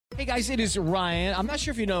Hey guys, it is Ryan. I'm not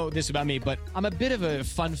sure if you know this about me, but I'm a bit of a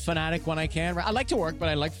fun fanatic when I can. I like to work, but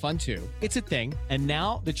I like fun too. It's a thing. And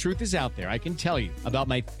now the truth is out there. I can tell you about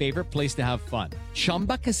my favorite place to have fun.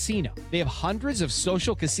 Chumba Casino. They have hundreds of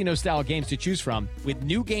social casino style games to choose from with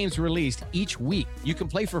new games released each week. You can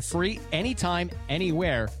play for free anytime,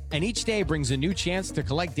 anywhere. And each day brings a new chance to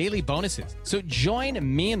collect daily bonuses. So join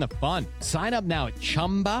me in the fun. Sign up now at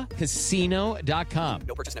ChumbaCasino.com.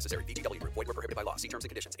 No purchase necessary. VGW Group. Void where prohibited by law. See terms and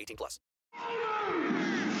conditions. 18+.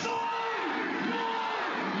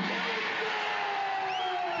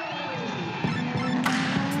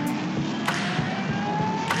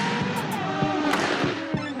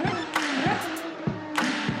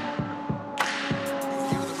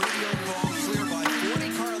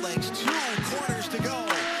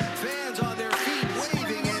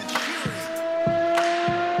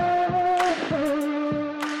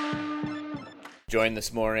 Joined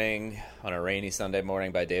this morning on a rainy Sunday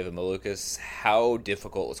morning by David Malukas. How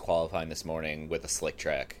difficult was qualifying this morning with a slick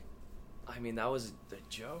track? I mean, that was the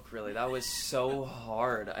joke, really. That was so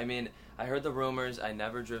hard. I mean, I heard the rumors. I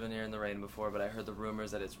never driven here in the rain before, but I heard the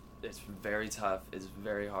rumors that it's very tough. It's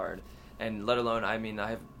very hard. And let alone, I mean, I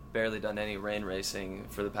have barely done any rain racing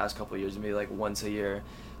for the past couple of years, maybe like once a year.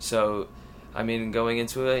 So, I mean, going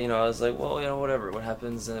into it, I was like, well, whatever. What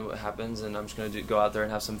happens, and what happens, and I'm just going to go out there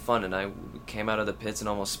and have some fun. And I came out of the pits and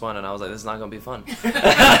almost spun, and I was like, this is not going to be fun.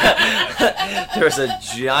 There was a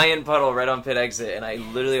giant puddle right on pit exit, and I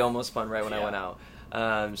literally almost spun right when I went out.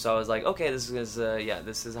 So I was like, okay, this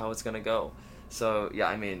is how it's going to go. So, yeah,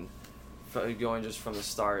 I mean, going just from the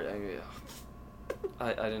start,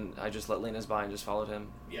 I just let Linus by and just followed him.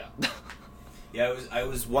 Yeah. Yeah, I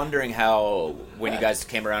was wondering how, when you guys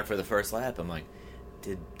came around for the first lap, I'm like,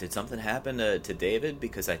 did something happen to David?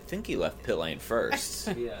 Because I think he left pit lane first.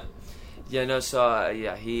 Yeah, no, so,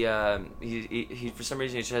 he for some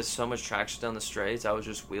reason, he just has so much traction down the straights. I was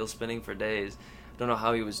just wheel spinning for days. I don't know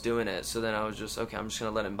how he was doing it. So then I was just, okay, I'm just going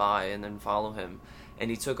to let him by and then follow him. And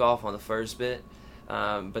he took off on the first bit.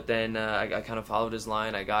 But then I kind of followed his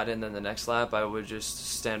line. I got in. Then the next lap, I would just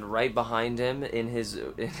stand right behind him in his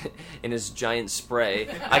giant spray.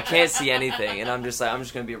 I can't see anything, and I'm just like, I'm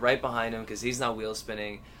just gonna be right behind him because he's not wheel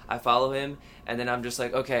spinning. I follow him, and then I'm just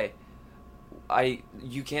like, okay,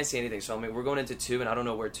 you can't see anything. So I mean, we're going into 2, and I don't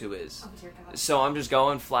know where 2 is. Oh, dear God. So I'm just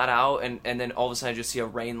going flat out, and then all of a sudden I just see a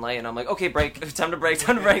rain light, and I'm like, okay, brake, time to brake.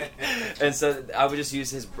 And so I would just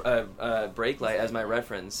use his brake light as my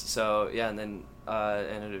reference. So yeah, and then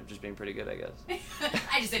ended up just being pretty good, I guess.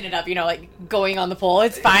 I just ended up, like going on the pole.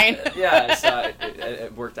 It's fine. Yeah, so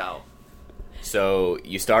it worked out. So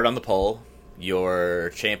you start on the pole.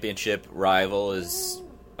 Your championship rival is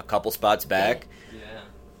a couple spots back. Yeah.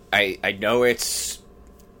 I know it's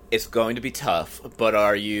going to be tough, but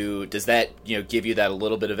does that, give you that a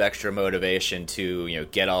little bit of extra motivation to,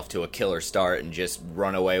 get off to a killer start and just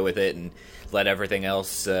run away with it and let everything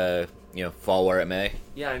else, fall where it may?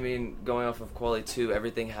 Yeah, I mean, going off of Quali 2,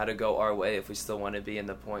 everything had to go our way if we still want to be in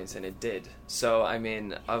the points, and it did. So, I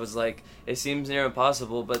mean, I was like, it seems near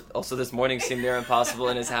impossible, but also this morning seemed near impossible,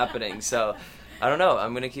 and it's happening. So, I don't know.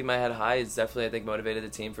 I'm going to keep my head high. It's definitely, I think, motivated the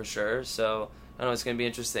team for sure. So, I don't know. It's going to be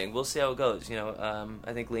interesting. We'll see how it goes. I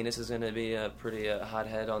think Linus is going to be a pretty hot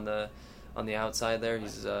head on the outside there.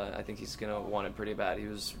 He's I think he's going to want it pretty bad. He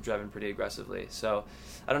was driving pretty aggressively. So,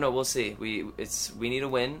 I don't know. We'll see. We need a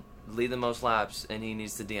win, lead the most laps, and he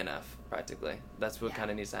needs to DNF, practically. That's what kind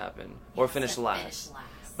of needs to happen. Or finish last.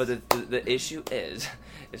 But the issue is,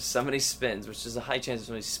 if somebody spins, which is a high chance of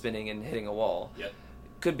somebody spinning and hitting a wall,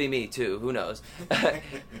 could be me too, who knows,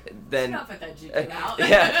 then Not put that juju out.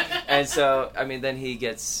 yeah, and so, I mean, then he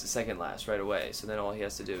gets second last right away, so then all he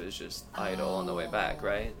has to do is just idle on the way back,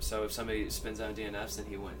 right? So if somebody spins out DNFs, then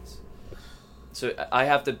he wins. So I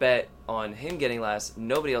have to bet on him getting last,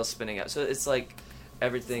 nobody else spinning out. So it's like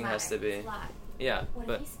everything has to be. Yeah,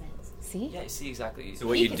 but see? Yeah, see exactly. So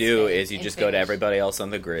what you do is you just go to everybody else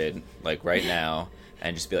on the grid, like right now,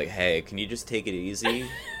 and just be like, hey, can you just take it easy?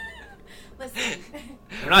 Listen.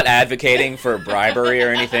 I'm not advocating for bribery or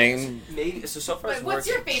anything. Maybe, so far But what's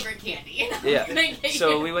your favorite candy? Yeah.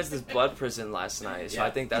 So we went to this blood prison last night. So I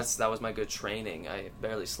think that was my good training. I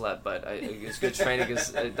barely slept, but it was good training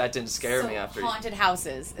because that didn't scare me after. Haunted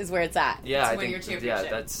houses is where it's at. Yeah, to I win think. your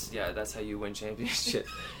championship. That's how you win championship.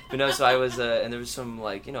 But no, so I was, and there was some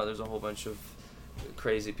there's a whole bunch of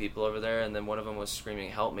crazy people over there, and then one of them was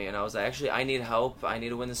screaming, "Help me!" And I was like, "Actually, I need help. I need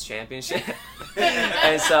to win this championship."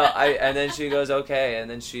 and then she goes, "Okay," and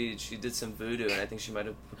then she did some voodoo, and I think she might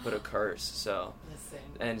have put a curse. So,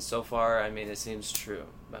 and so far, I mean, it seems true,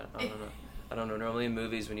 but I don't know. I don't know. Normally in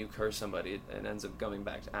movies, when you curse somebody, it ends up coming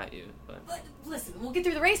back at you. But Listen, we'll get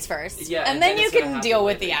through the race first. yeah, and then you it's gonna can happen deal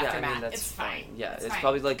with later. the Yeah, I aftermath. mean, that's it's fine. Yeah, it's fine.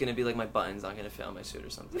 probably like going to be like my button's not going to fit on my suit or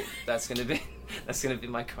something. That's going to be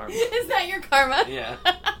my karma. Is that your karma? Yeah.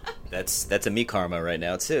 That's a me karma right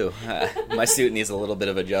now too. My suit needs a little bit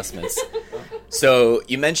of adjustments. So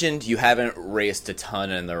you mentioned you haven't raced a ton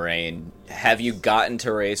in the rain. Have you gotten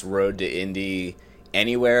to race Road to Indy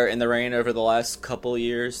anywhere in the rain over the last couple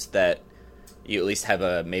years that you at least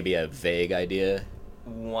have maybe a vague idea?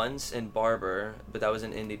 Once in Barber, but that was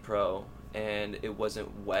an Indy Pro, and it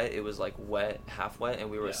wasn't wet. It was like wet, half wet, and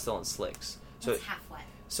we were still in slicks. So It's half wet.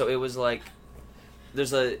 So it was like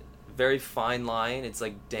there's a very fine line. It's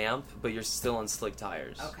like damp, but you're still on slick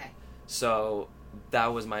tires. Okay. So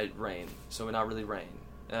that was my rain. So we're not really rain.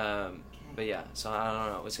 But yeah, so I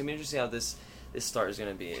don't know. It's gonna be interesting how this start is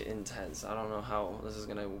gonna be intense. I don't know how this is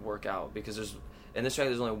gonna work out because in this track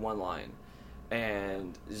there's only one line,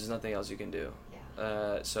 and there's nothing else you can do.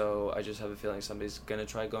 Yeah. So I just have a feeling somebody's gonna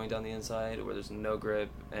try going down the inside where there's no grip,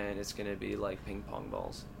 and it's gonna be like ping pong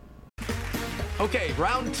balls. Okay,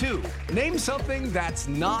 round 2. Name something that's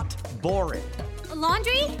not boring. A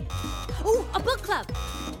laundry? Ooh, a book club.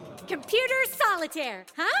 Computer solitaire,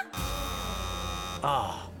 huh?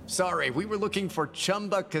 Sorry, we were looking for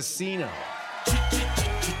Chumba Casino.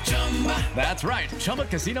 That's right.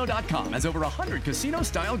 ChumbaCasino.com has over 100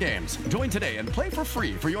 casino-style games. Join today and play for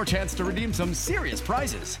free for your chance to redeem some serious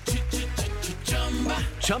prizes.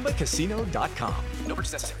 ChumbaCasino.com. No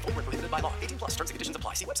purchase necessary. Void where prohibited by law. 18+ terms and conditions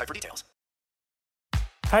apply. See website for details.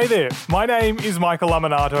 Hey there, my name is Michael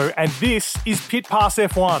Laminato, and this is Pit Pass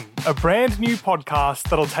F1, a brand new podcast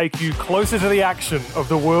that'll take you closer to the action of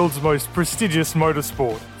the world's most prestigious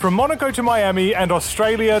motorsport. From Monaco to Miami and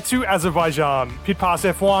Australia to Azerbaijan, Pit Pass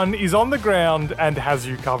F1 is on the ground and has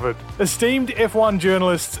you covered. Esteemed F1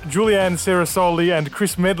 journalists Julianne Serasoli and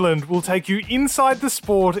Chris Medland will take you inside the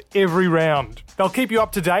sport every round. They'll keep you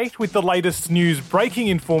up to date with the latest news breaking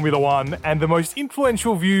in Formula One and the most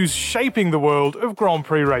influential views shaping the world of Grand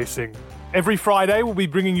Prix racing. Every Friday, we'll be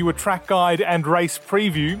bringing you a track guide and race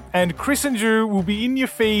preview, and Chris and Ju will be in your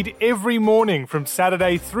feed every morning from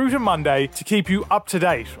Saturday through to Monday to keep you up to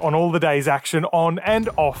date on all the day's action on and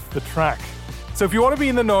off the track. So if you want to be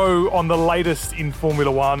in the know on the latest in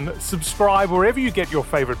Formula One, subscribe wherever you get your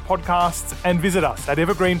favourite podcasts and visit us at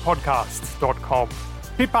evergreenpodcasts.com.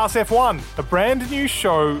 Pit Pass F1, a brand new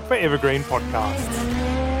show for Evergreen Podcasts.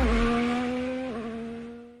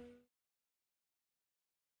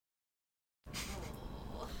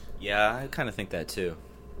 Yeah, I kind of think that too.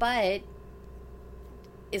 But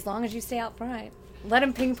as long as you stay out front, let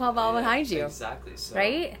him ping pong ball behind you. Exactly. So,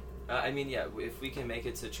 Right? I mean, yeah, if we can make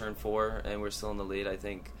it to turn 4 and we're still in the lead, I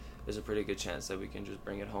think there's a pretty good chance that we can just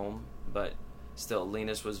bring it home. But still,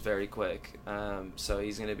 Linus was very quick, so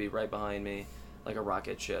he's going to be right behind me like a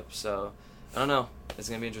rocket ship. So I don't know. It's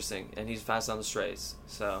going to be interesting. And he's fast on the straights,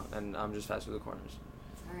 and I'm just fast through the corners.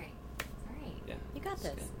 All right. Yeah. You got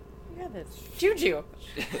this. Yeah. You got this. Juju.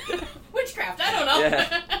 Witchcraft. I don't know.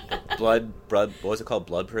 Yeah. Blood, what was it called?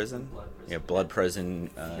 Blood prison? Blood prison. Yeah, blood prison.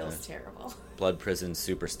 Feels terrible. Blood prison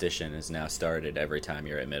superstition is now started. Every time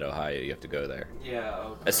you're at Mid-Ohio, you have to go there. Yeah.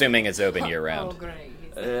 Oh, Assuming it's open year-round. Oh, great.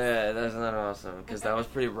 yeah, that's not awesome because that was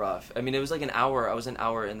pretty rough. I mean, it was like an hour. I was an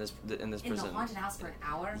hour in this In prison. the haunted house for an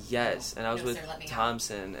hour? Yes, and I was No, with sir, let me out.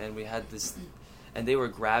 Thompson, and we had this, and they were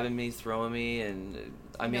grabbing me, throwing me, and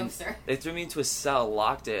I mean, No, sir. they threw me into a cell,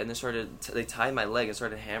 locked it, and they tied my leg and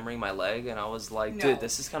started hammering my leg, and I was like, No. dude,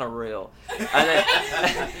 this is kind of real, and,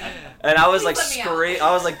 and I was like Please let me out. scream,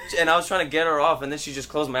 I was like, and I was trying to get her off, and then she just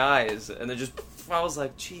closed my eyes, and then just, I was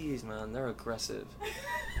like, jeez, man, they're aggressive.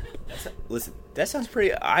 Listen, that sounds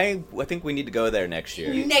pretty. I think we need to go there next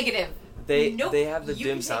year. Negative. They Nope. have the You Doom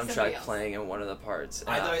can take somebody soundtrack else. playing in one of the parts. and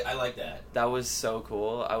I like that. That was so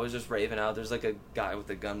cool. I was just raving out. There's like a guy with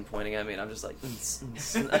a gun pointing at me, and I'm just like,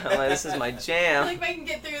 I'm like, this is my jam. Like, if I can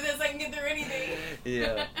get through this, I can get through anything.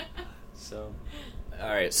 Yeah. So. All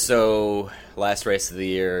right, so last race of the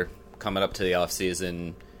year, coming up to the off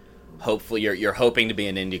season. Hopefully, you're hoping to be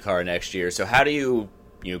in IndyCar next year. So how do you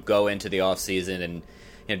go into the off season, and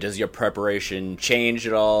does your preparation change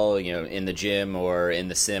at all? In the gym or in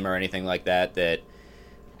the sim or anything like that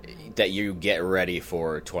you get ready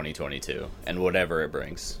for 2022 and whatever it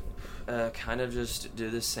brings. Kind of just do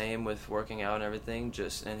the same with working out and everything.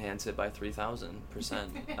 Just enhance it by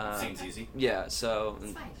 3,000%. Seems easy. Yeah. So.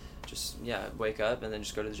 It's fine. Just wake up and then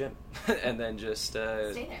just go to the gym, and then just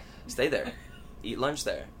Stay there. eat lunch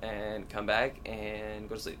there, and come back and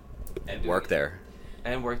go to sleep, And work there.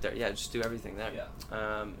 and work there. Yeah, just do everything there.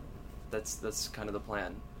 Yeah. That's kind of the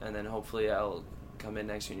plan, and then hopefully I'll come in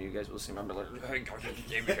next year and you guys will see me. I'm like, hey, guys,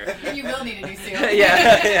 you came here. You will need a new suit.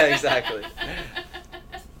 yeah, exactly.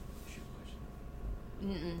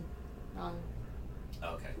 Wrong.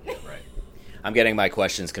 Okay, yeah, right. I'm getting my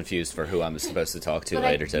questions confused for who I'm supposed to talk to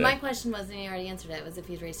later today. My question was, and you already answered it, was if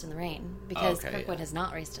he's raced in the rain. Because Kirkwood has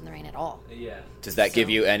not raced in the rain at all. Yeah. Does that give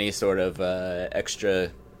you any sort of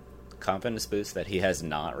extra confidence boost that he has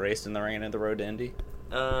not raced in the rain at the Road to Indy?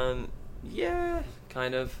 Yeah,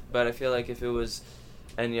 kind of. But I feel like if it was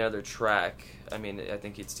any other track, I mean, I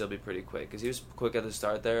think he'd still be pretty quick. Because he was quick at the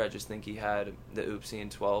start there. I just think he had the oopsie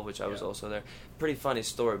in 12, which I was also there. Pretty funny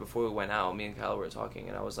story. Before we went out, me and Kyle were talking,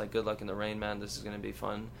 and I was like, good luck in the rain, man. This is going to be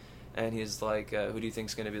fun. And he's like, who do you think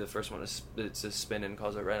is going to be the first one to spin and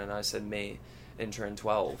cause a run? And I said, me, in turn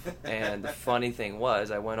 12. And the funny thing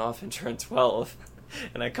was, I went off in turn 12,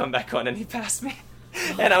 and I come back on, and he passed me.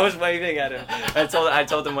 And I was waving at him. I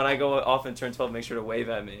told him when I go off in turn 12, make sure to wave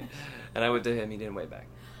at me. And I went to him, he didn't wave back.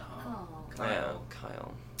 Oh.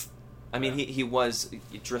 Kyle. I mean, he was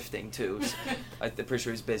drifting too. I'm pretty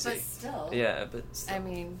sure he's busy. But still. Yeah, but still. I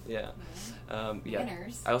mean. Yeah. Yeah.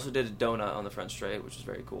 Winners. I also did a donut on the front straight, which was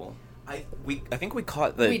very cool. I think we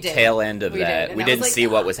caught the tail end of that. We didn't see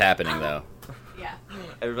what was happening though. Yeah.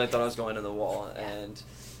 Everybody thought I was going in the wall, and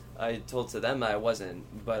I told to them I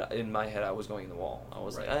wasn't, but in my head I was going in the wall. I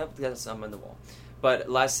was like, yes, I'm in the wall.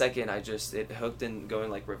 But last second, it hooked in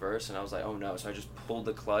going like reverse, and I was like, oh no. So I just pulled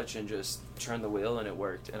the clutch and just turned the wheel, and it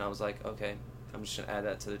worked. And I was like, okay, I'm just going to add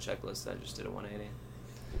that to the checklist. I just did a 180.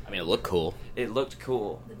 I mean, it looked cool. It looked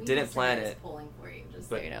cool. Didn't plan it. Pulling for you, just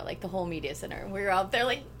so you know, like the whole media center. We were out there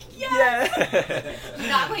like, yes! Yeah!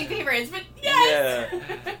 Not playing favorites, but yes!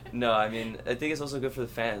 Yeah. No, I mean, I think it's also good for the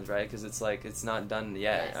fans, right? Because it's like, it's not done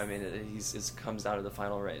yet. Yes. I mean, it comes down to the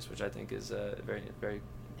final race, which I think is very, very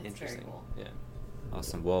interesting. Very cool. Yeah.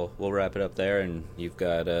 Awesome. Well, we'll wrap it up there, and you've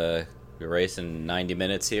got your race in 90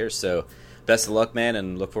 minutes here. So, best of luck, man,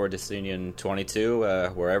 and look forward to seeing you in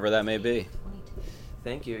 22, wherever that may be.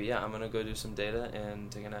 Thank you. Yeah, I'm gonna go do some data and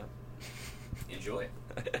take a nap. Enjoy.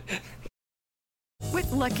 With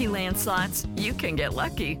Lucky Land Slots, you can get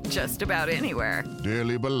lucky just about anywhere.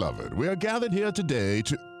 Dearly beloved, we are gathered here today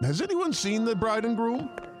to... Has anyone seen the bride and groom?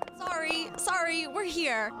 Sorry, we're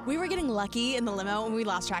here. We were getting lucky in the limo and we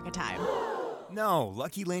lost track of time. No,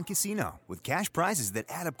 Lucky Land Casino, with cash prizes that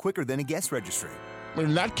add up quicker than a guest registry.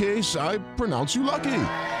 In that case, I pronounce you lucky.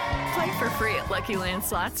 Play for free at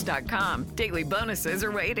LuckyLandSlots.com. Daily bonuses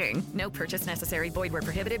are waiting. No purchase necessary. Void where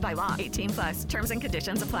prohibited by law. 18+. Terms and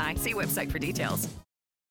conditions apply. See website for details.